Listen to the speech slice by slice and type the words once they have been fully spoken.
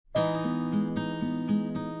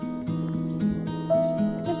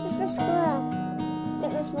This is the squirrel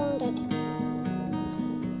that was wounded.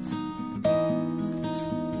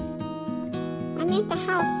 I'm at the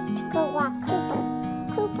house to go walk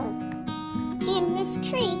Cooper. And this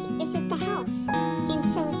tree is at the house, and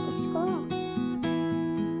so is the squirrel.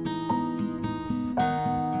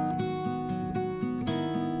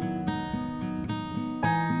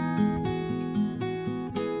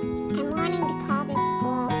 I'm wanting to call this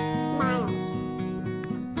squirrel Miles.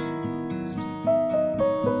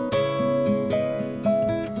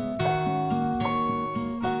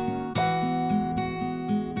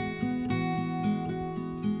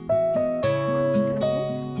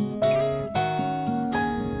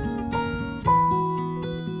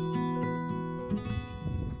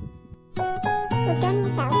 We're done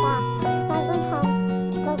with our walk, so I went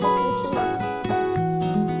home to go get some peanuts.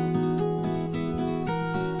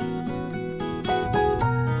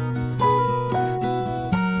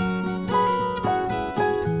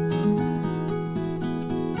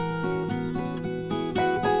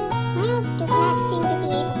 Miles does not seem to be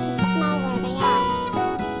able to smell where they are.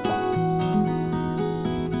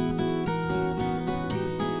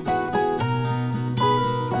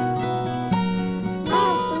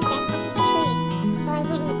 Miles went back up the tree, so I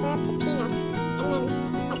went and grabbed the peanuts, and then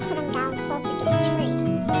I put them down closer to the tree.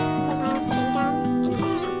 So Miles came down and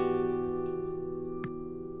got them.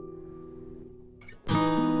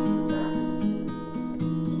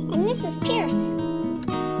 And this is Pierce.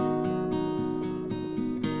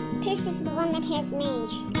 Pierce is the one that has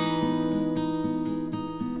mange.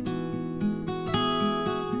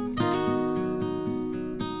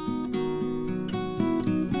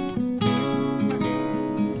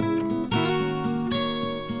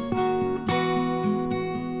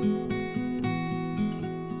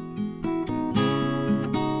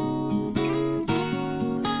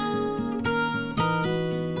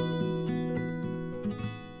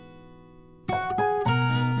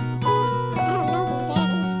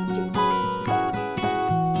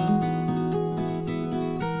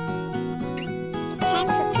 It's time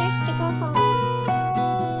for